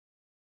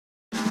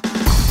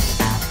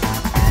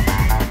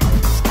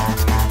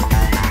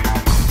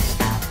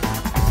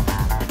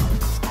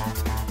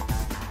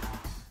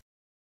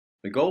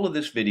goal of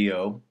this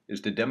video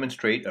is to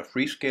demonstrate a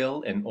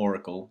Freescale and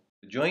Oracle.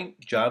 The joint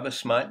Java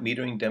Smart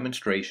Metering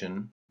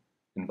demonstration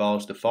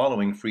involves the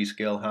following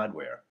Freescale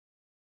hardware: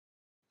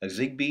 a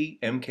ZigBee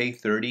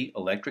MK30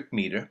 electric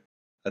meter,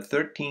 a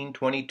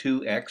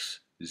 1322X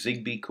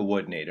ZigBee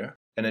coordinator,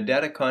 and a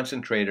data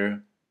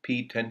concentrator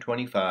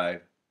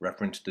P1025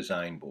 reference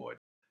design board,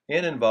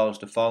 and involves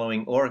the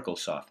following Oracle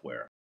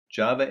software: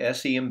 Java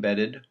SE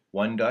Embedded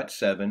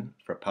 1.7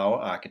 for power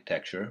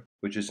architecture,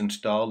 which is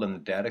installed on the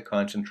data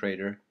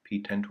concentrator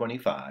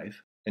P1025,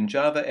 and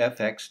Java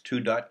FX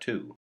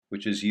 2.2,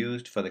 which is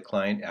used for the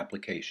client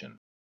application.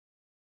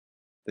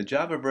 The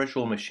Java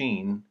virtual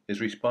machine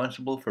is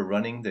responsible for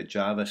running the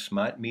Java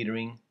Smart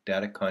Metering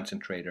Data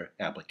Concentrator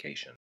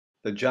application.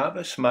 The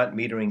Java Smart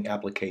Metering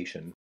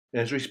application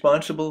is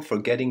responsible for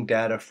getting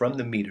data from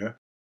the meter,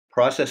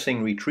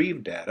 processing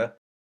retrieved data,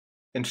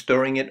 and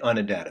storing it on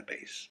a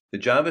database. The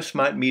Java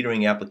Smart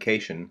Metering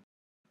application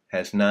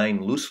has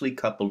 9 loosely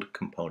coupled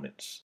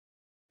components.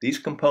 These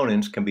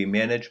components can be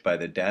managed by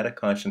the Data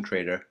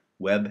Concentrator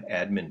Web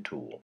Admin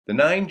tool. The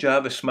 9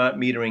 Java Smart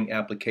Metering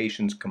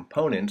application's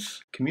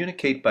components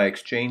communicate by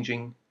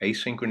exchanging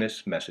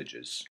asynchronous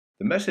messages.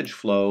 The message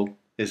flow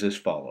is as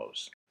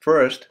follows.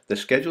 First, the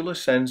scheduler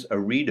sends a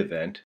read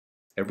event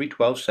every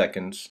 12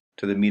 seconds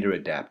to the meter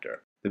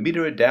adapter. The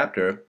meter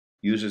adapter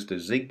uses the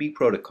ZigBee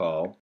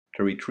protocol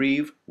to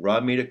retrieve raw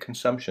meter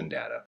consumption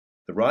data.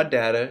 The raw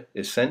data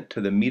is sent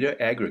to the meter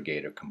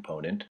aggregator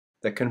component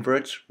that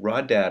converts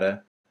raw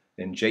data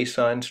in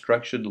JSON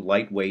structured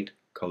lightweight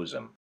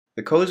COSM.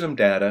 The COSM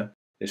data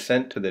is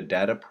sent to the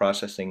data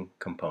processing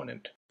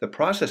component. The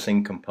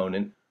processing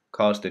component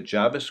calls the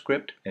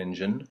JavaScript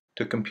engine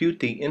to compute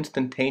the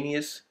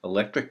instantaneous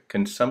electric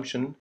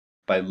consumption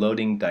by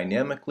loading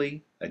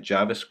dynamically a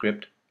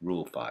JavaScript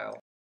rule file.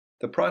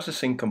 The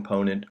processing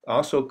component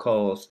also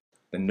calls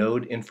the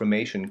node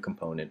information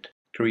component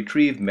to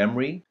retrieve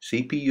memory,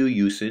 CPU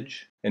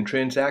usage, and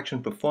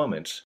transaction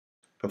performance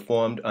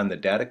performed on the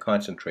data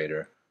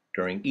concentrator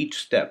during each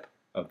step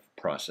of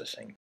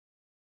processing.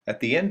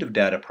 At the end of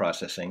data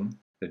processing,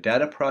 the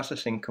data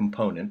processing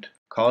component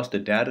calls the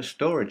data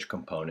storage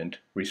component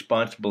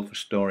responsible for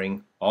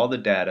storing all the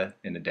data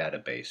in a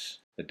database.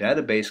 The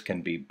database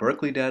can be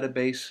Berkeley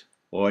database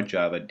or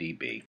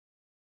JavaDB.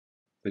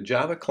 The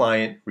Java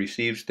client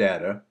receives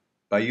data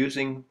by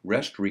using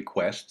REST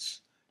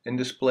requests and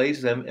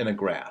displays them in a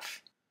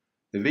graph.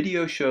 The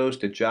video shows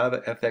the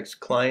Java FX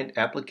client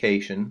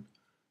application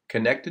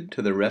connected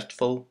to the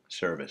RESTful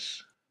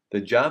service. The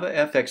Java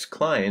FX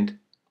client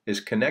is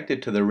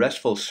connected to the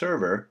RESTful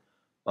server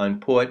on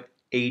port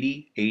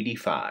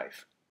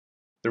 8085.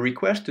 The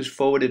request is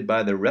forwarded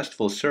by the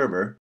RESTful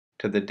server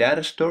to the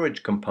data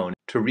storage component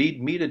to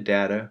read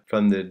metadata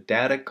from the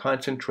data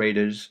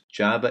concentrator's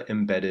Java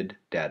embedded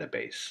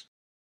database.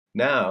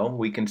 Now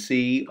we can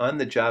see on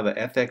the Java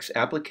FX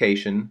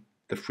application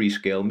the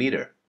Freescale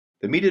meter.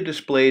 The meter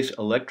displays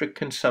electric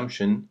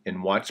consumption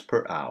in watts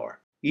per hour.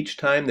 Each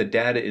time the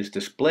data is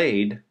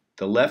displayed,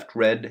 the left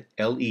red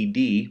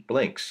LED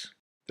blinks.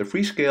 The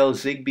Freescale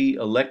ZigBee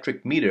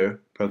electric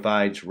meter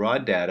provides raw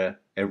data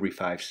every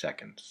 5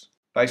 seconds.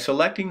 By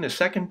selecting the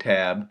second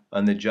tab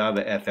on the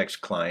Java FX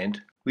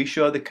client, we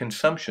show the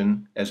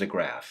consumption as a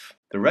graph.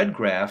 The red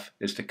graph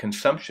is the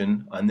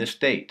consumption on this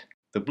date.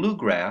 The blue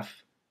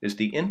graph is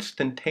the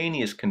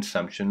instantaneous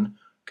consumption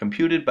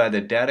computed by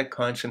the data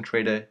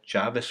concentrator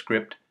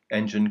JavaScript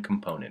engine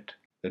component.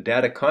 The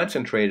data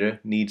concentrator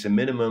needs a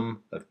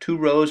minimum of 2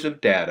 rows of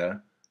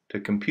data to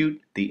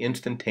compute the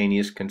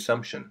instantaneous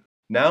consumption.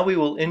 Now we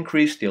will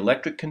increase the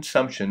electric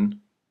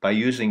consumption by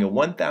using a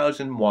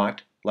 1000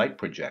 watt light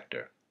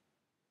projector.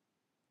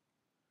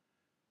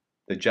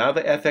 The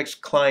Java FX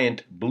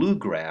client blue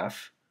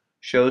graph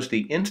shows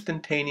the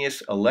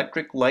instantaneous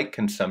electric light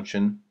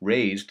consumption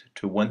raised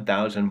to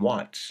 1000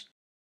 watts.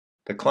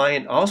 The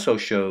client also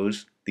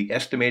shows the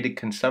estimated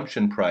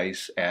consumption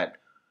price at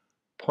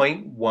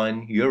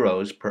 0.1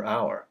 euros per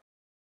hour.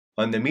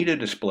 On the meter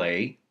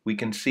display, we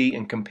can see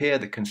and compare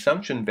the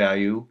consumption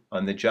value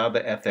on the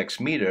Java FX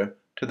meter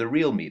to the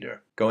real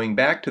meter. Going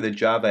back to the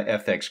Java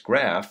FX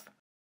graph,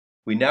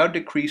 we now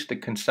decrease the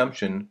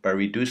consumption by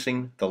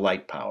reducing the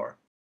light power.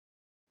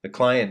 The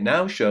client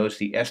now shows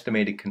the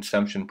estimated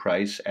consumption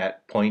price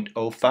at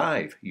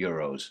 0.05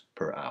 euros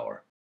per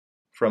hour.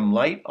 From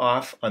light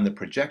off on the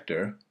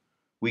projector,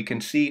 we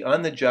can see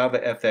on the Java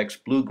FX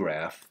blue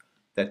graph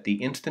that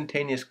the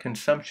instantaneous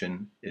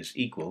consumption is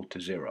equal to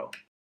 0.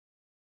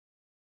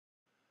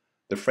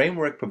 The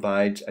framework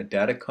provides a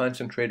data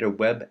concentrator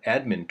web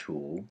admin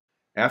tool.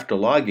 After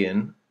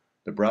login,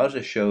 the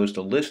browser shows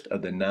the list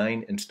of the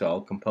 9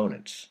 installed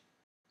components: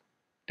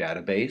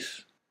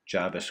 database,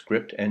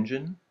 JavaScript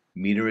engine,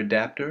 meter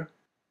adapter,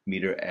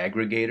 meter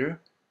aggregator,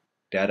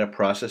 data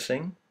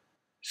processing,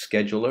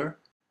 scheduler,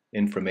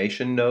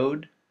 information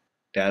node,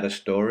 data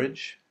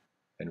storage,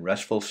 and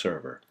RESTful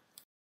server.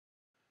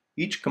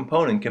 Each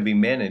component can be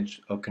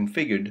managed or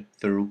configured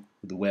through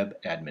the web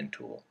admin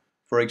tool.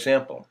 For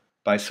example,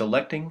 by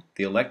selecting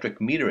the electric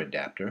meter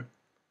adapter,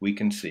 we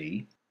can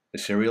see the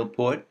serial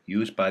port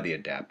used by the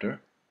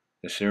adapter,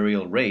 the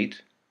serial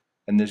rate,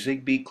 and the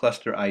ZigBee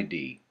cluster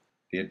ID.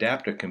 The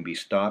adapter can be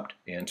stopped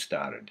and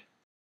started.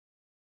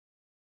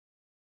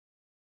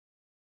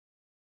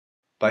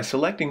 By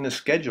selecting the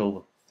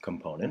Schedule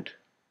component,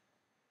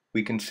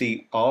 we can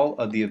see all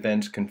of the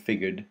events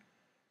configured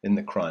in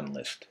the cron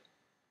list.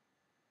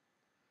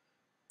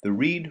 The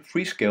Read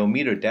Freescale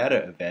Meter Data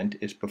event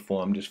is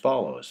performed as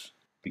follows: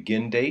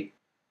 begin date,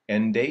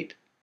 end date,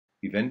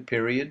 event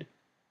period,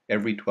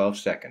 every 12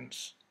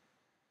 seconds.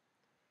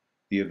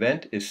 The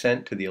event is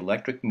sent to the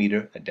electric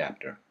meter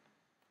adapter.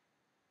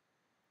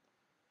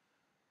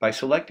 By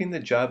selecting the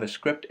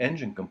JavaScript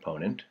engine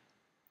component,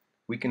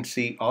 we can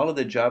see all of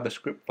the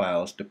JavaScript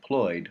files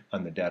deployed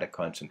on the data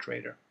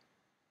concentrator.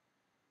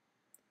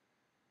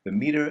 The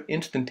meter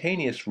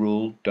instantaneous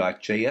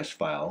rule.js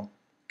file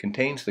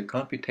contains the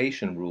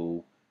computation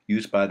rule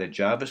used by the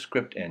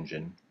JavaScript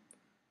engine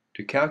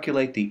to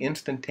calculate the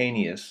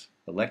instantaneous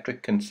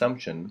electric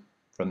consumption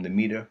from the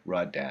meter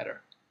raw data.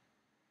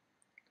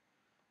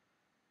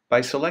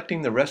 By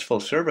selecting the RESTful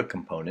server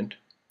component,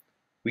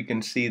 we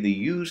can see the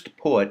used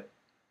port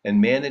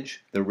and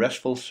manage the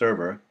RESTful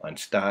server on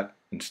start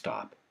and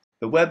stop.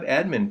 The Web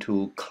Admin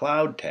Tool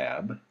Cloud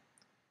tab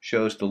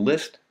shows the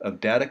list of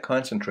data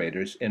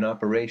concentrators in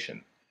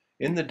operation.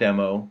 In the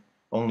demo,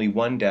 only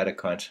one data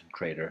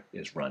concentrator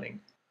is running.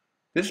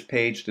 This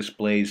page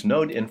displays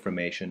node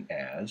information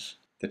as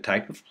the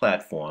type of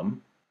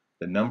platform,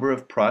 the number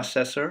of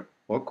processor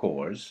or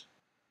cores,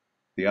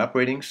 the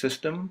operating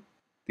system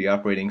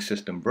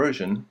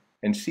version,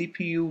 and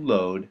CPU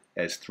load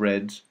as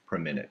threads per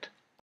minute.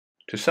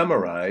 To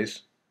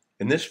summarize,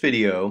 in this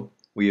video,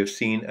 we have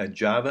seen a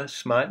Java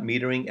smart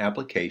metering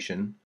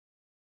application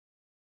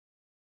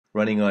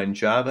running on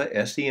Java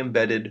SE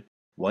Embedded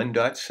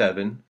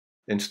 1.7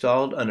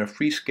 installed on a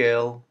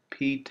Freescale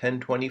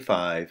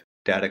P1025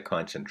 data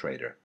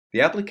concentrator.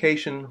 The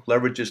application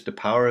leverages the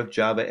power of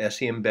Java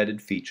SE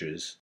Embedded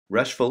features,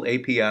 RESTful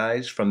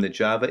APIs from the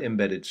Java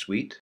Embedded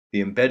Suite,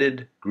 the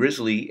embedded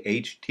Grizzly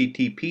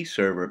HTTP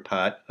server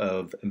part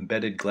of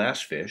Embedded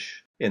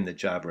Glassfish in the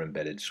Java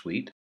Embedded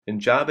Suite, and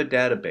Java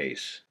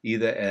Database,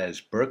 either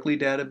as Berkeley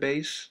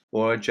Database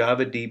or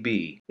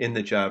JavaDB in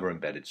the Java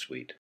Embedded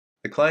Suite.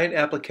 The client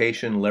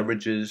application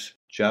leverages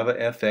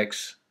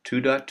JavaFX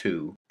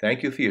 2.2.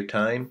 Thank you for your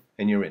time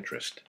and your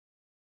interest.